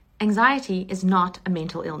Anxiety is not a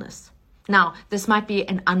mental illness. Now, this might be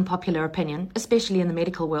an unpopular opinion, especially in the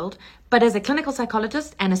medical world, but as a clinical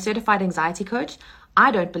psychologist and a certified anxiety coach,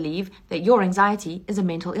 I don't believe that your anxiety is a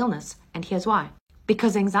mental illness, and here's why.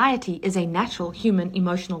 Because anxiety is a natural human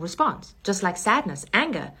emotional response, just like sadness,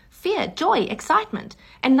 anger, fear, joy, excitement,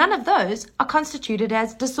 and none of those are constituted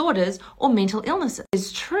as disorders or mental illnesses.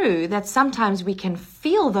 It's true that sometimes we can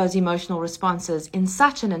feel those emotional responses in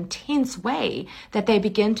such an intense way that they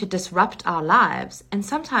begin to disrupt our lives, and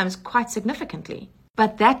sometimes quite significantly.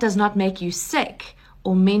 But that does not make you sick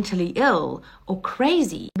or mentally ill or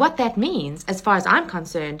crazy. What that means, as far as I'm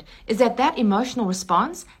concerned, is that that emotional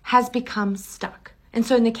response has become stuck. And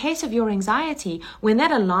so in the case of your anxiety, when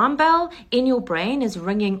that alarm bell in your brain is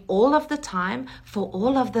ringing all of the time for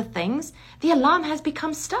all of the things, the alarm has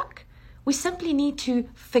become stuck. We simply need to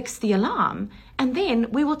fix the alarm, and then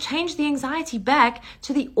we will change the anxiety back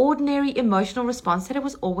to the ordinary emotional response that it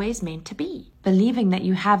was always meant to be. Believing that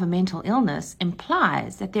you have a mental illness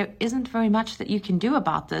implies that there isn't very much that you can do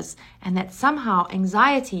about this, and that somehow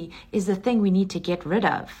anxiety is the thing we need to get rid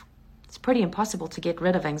of. It's pretty impossible to get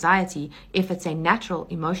rid of anxiety if it's a natural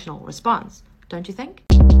emotional response, don't you think?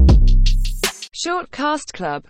 Shortcast Club.